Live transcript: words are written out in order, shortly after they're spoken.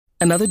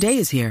Another day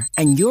is here,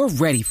 and you're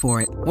ready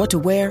for it. What to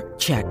wear?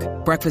 Check.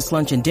 Breakfast,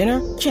 lunch, and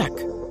dinner? Check.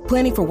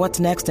 Planning for what's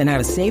next and how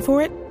to save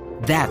for it?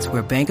 That's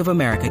where Bank of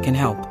America can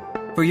help.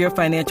 For your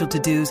financial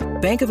to-dos,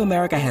 Bank of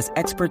America has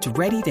experts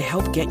ready to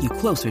help get you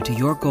closer to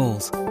your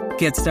goals.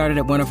 Get started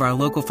at one of our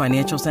local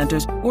financial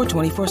centers or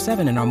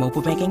 24/7 in our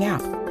mobile banking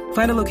app.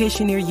 Find a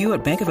location near you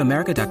at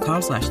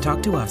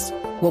bankofamerica.com/talktous.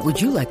 What would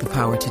you like the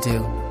power to do?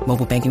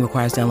 Mobile banking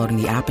requires downloading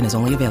the app and is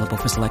only available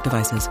for select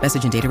devices.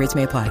 Message and data rates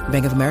may apply.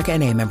 Bank of America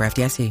N.A., member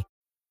FDIC.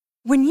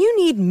 When you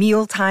need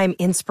mealtime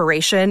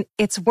inspiration,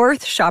 it's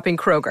worth shopping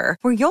Kroger,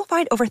 where you'll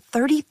find over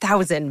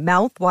 30,000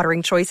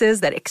 mouth-watering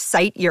choices that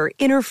excite your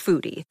inner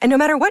foodie. And no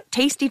matter what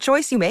tasty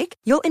choice you make,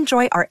 you'll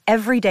enjoy our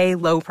everyday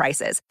low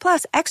prices,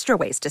 plus extra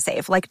ways to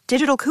save, like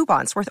digital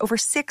coupons worth over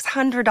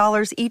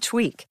 $600 each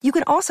week. You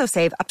can also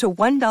save up to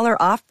 $1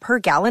 off per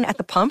gallon at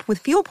the pump with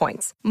fuel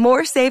points.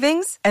 More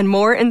savings and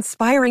more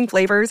inspiring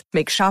flavors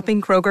make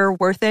shopping Kroger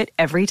worth it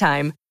every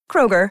time.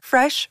 Kroger,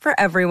 fresh for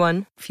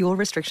everyone. Fuel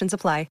restrictions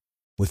apply.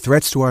 With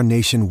threats to our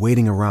nation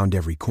waiting around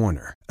every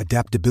corner,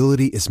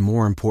 adaptability is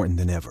more important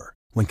than ever.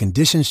 When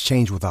conditions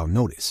change without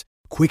notice,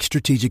 quick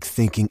strategic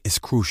thinking is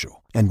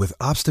crucial. And with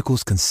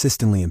obstacles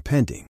consistently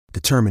impending,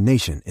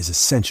 determination is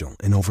essential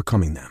in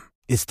overcoming them.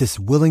 It's this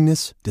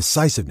willingness,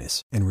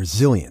 decisiveness, and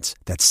resilience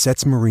that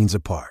sets Marines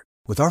apart.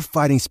 With our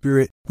fighting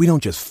spirit, we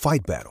don't just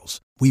fight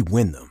battles, we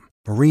win them.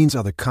 Marines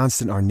are the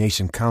constant our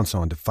nation counts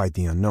on to fight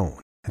the unknown.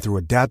 And through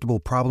adaptable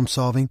problem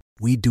solving,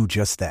 we do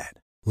just that.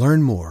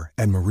 Learn more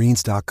at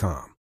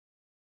marines.com.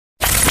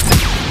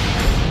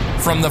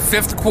 From the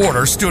Fifth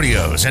Quarter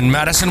Studios in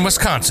Madison,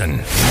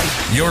 Wisconsin,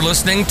 you're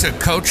listening to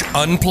Coach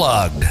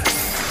Unplugged.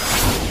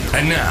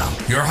 And now,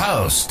 your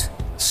host,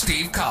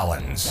 Steve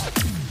Collins.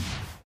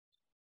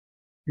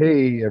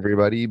 Hey,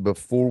 everybody.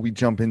 Before we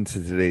jump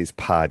into today's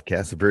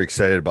podcast, I'm very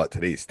excited about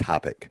today's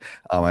topic.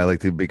 I'd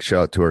like to give a big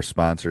shout out to our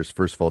sponsors.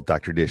 First of all,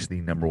 Dr. Dish,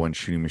 the #1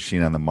 shooting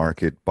machine on the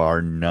market,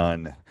 bar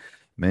none.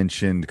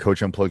 Mentioned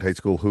Coach Unplugged High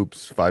School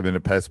Hoops,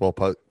 5-minute basketball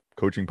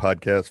coaching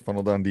podcast,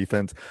 Funnel Down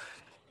Defense,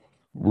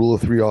 Rule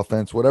of 3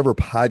 offense, whatever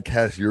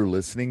podcast you're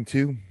listening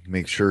to,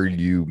 make sure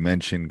you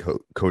mention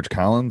Coach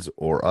Collins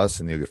or us,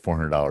 and you'll get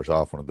 $400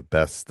 off. One of the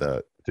best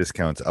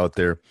discounts out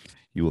there.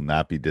 You will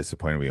not be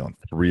disappointed. We own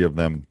 3 of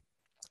them.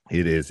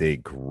 It is a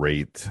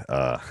great,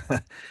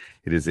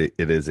 it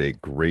is a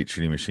great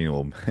shooting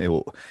machine. It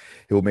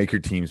will make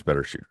your teams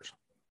better shooters.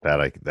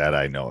 That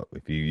I know.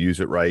 If you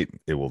use it right,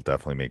 it will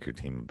definitely make your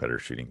team a better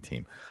shooting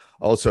team.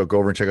 Also, go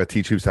over and check out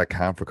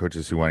teachhoops.com for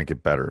coaches who want to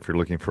get better. If you're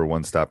looking for a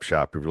one-stop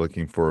shop, if you're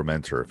looking for a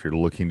mentor, if you're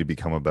looking to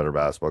become a better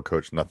basketball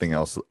coach, nothing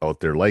else out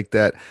there like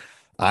that.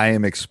 I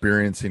am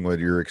experiencing what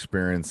you're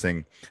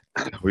experiencing.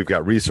 We've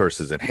got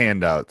resources and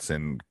handouts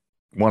and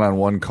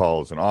one-on-one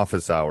calls and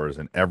office hours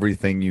and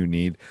everything you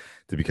need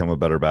to become a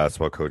better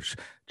basketball coach.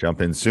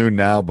 Jump in soon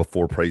now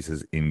before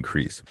prices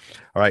increase.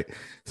 All right.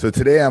 So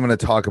today I'm going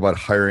to talk about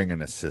hiring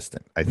an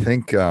assistant. I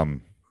think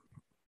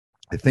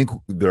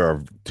there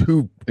are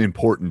 2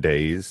 important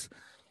days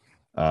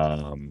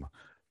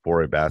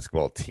for a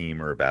basketball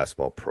team or a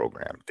basketball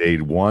program. Day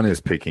 1 is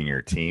picking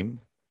your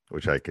team,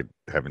 which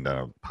haven't done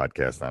a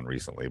podcast on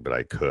recently, but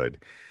I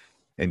could.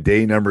 And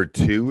day number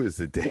 2 is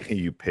the day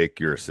you pick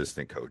your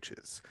assistant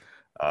coaches.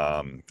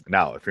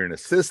 Now, if you're an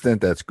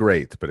assistant, that's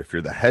great. But if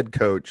you're the head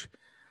coach,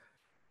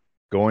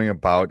 going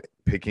about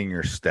picking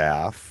your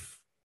staff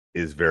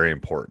is very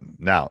important.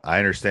 Now, I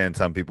understand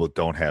some people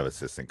don't have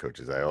assistant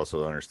coaches. I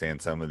also understand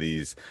some of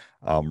these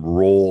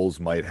roles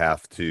might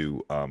have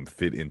to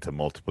fit into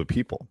multiple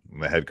people.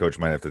 The head coach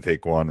might have to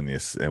take one, and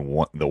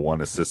the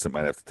one assistant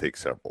might have to take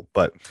several.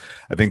 But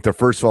I think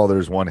first of all,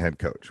 there's one head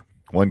coach,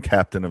 one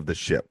captain of the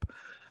ship,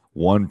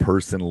 one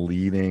person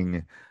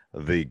leading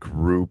the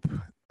group.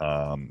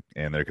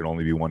 And there can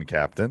only be one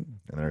captain,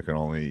 and there can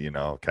only,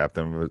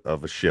 captain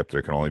of a ship,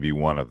 there can only be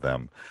one of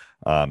them.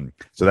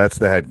 So that's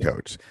the head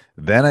coach.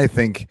 Then I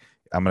think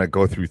I'm going to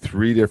go through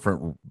 3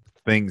 different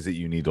things that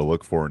you need to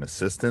look for in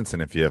assistants.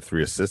 And if you have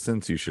 3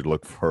 assistants, you should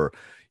look for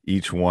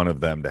each one of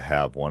them to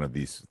have one of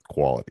these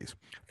qualities.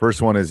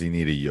 First one is you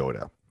need a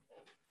Yoda.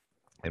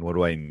 And what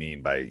do I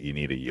mean by you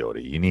need a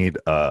Yoda? You need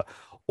a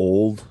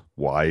old,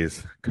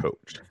 wise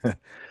coach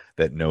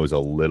that knows a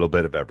little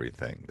bit of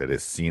everything, that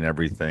has seen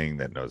everything,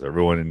 that knows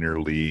everyone in your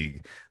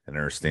league, and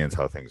understands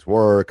how things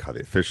work, how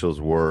the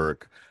officials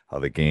work, how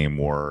the game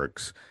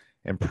works,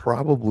 and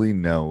probably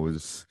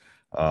knows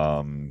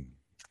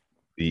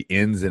the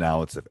ins and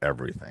outs of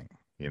everything.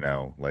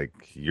 Like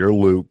you're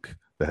Luke,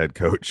 the head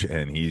coach,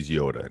 and he's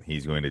Yoda, and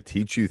he's going to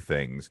teach you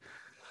things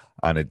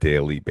on a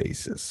daily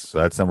basis. So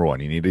that's number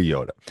 1. You need a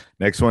Yoda.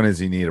 Next one is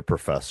you need a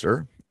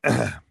professor.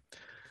 I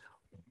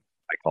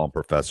call him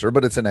professor,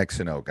 but it's an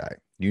X and O guy.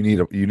 You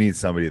need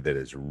somebody that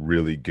is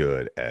really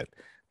good at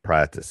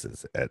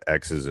practices, at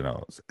X's and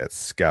O's, at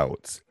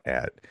scouts,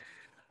 at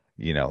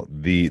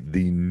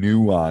the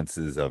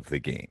nuances of the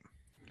game.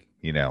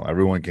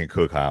 Everyone can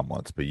cook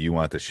omelets, but you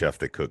want the chef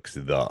that cooks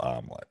the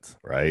omelets,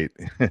 right?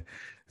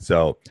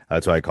 So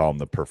that's why I call him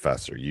the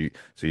professor.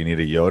 So you need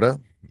a Yoda,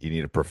 you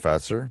need a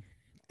professor,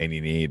 and you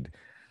need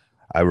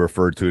I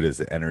refer to it as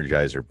the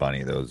Energizer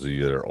Bunny. Those of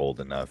you that are old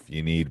enough,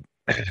 you need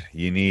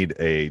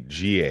a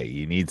GA.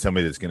 You need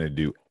somebody that's going to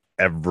do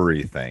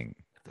everything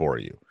for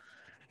you.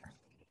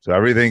 So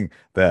everything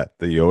that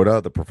the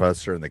Yoda, the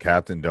professor, and the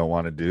captain don't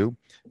want to do,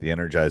 the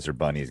Energizer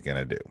Bunny is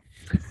going to do.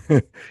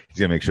 He's going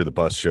to make sure the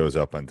bus shows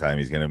up on time.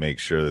 He's going to make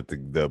sure that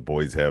the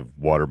boys have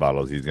water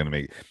bottles. He's going to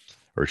make,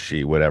 or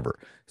she, whatever.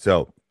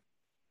 So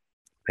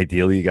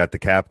ideally, you got the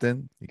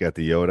captain, you got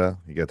the Yoda,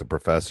 you got the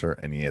professor,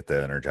 and you get the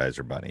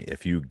Energizer Bunny.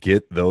 If you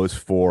get those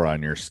 4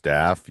 on your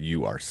staff,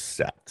 you are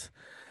set,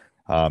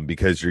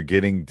 because you're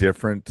getting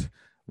different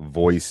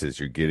voices,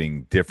 you're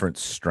getting different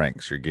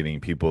strengths, you're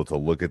getting people to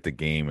look at the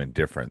game in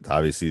different.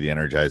 Obviously, the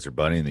Energizer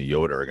Bunny and the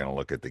Yoda are going to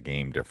look at the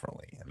game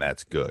differently, and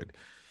that's good.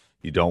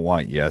 You don't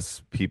want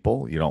yes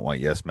people. You don't want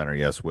yes men or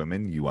yes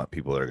women. You want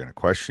people that are going to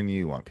question you.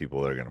 You want people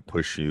that are going to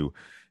push you.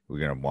 We're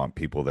going to want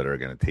people that are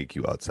going to take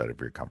you outside of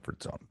your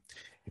comfort zone.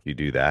 If you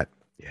do that,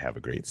 you have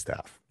a great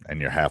staff,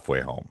 and you're halfway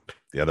home.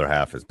 The other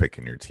half is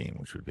picking your team,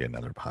 which would be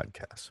another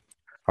podcast.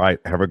 All right.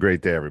 Have a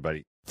great day,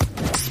 everybody.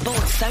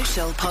 Sports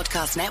Social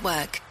Podcast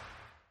Network.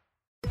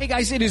 Hey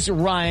guys, it is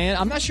Ryan.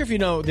 I'm not sure if you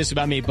know this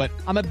about me, but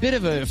I'm a bit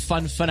of a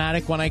fun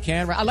fanatic when I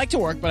can. I like to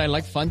work, but I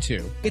like fun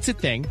too. It's a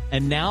thing.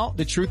 And now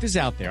the truth is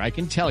out there. I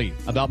can tell you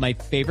about my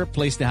favorite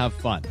place to have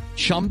fun.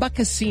 Chumba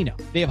Casino.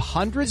 They have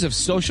hundreds of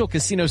social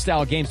casino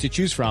style games to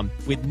choose from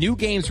with new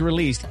games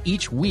released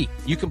each week.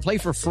 You can play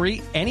for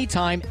free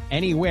anytime,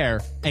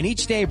 anywhere. And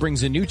each day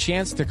brings a new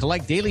chance to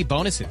collect daily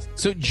bonuses.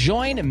 So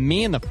join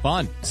me in the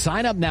fun.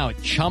 Sign up now at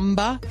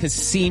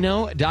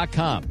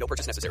ChumbaCasino.com. No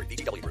purchase necessary.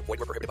 VGW Group. Void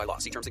where prohibited by law.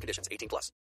 See terms and conditions. 18+.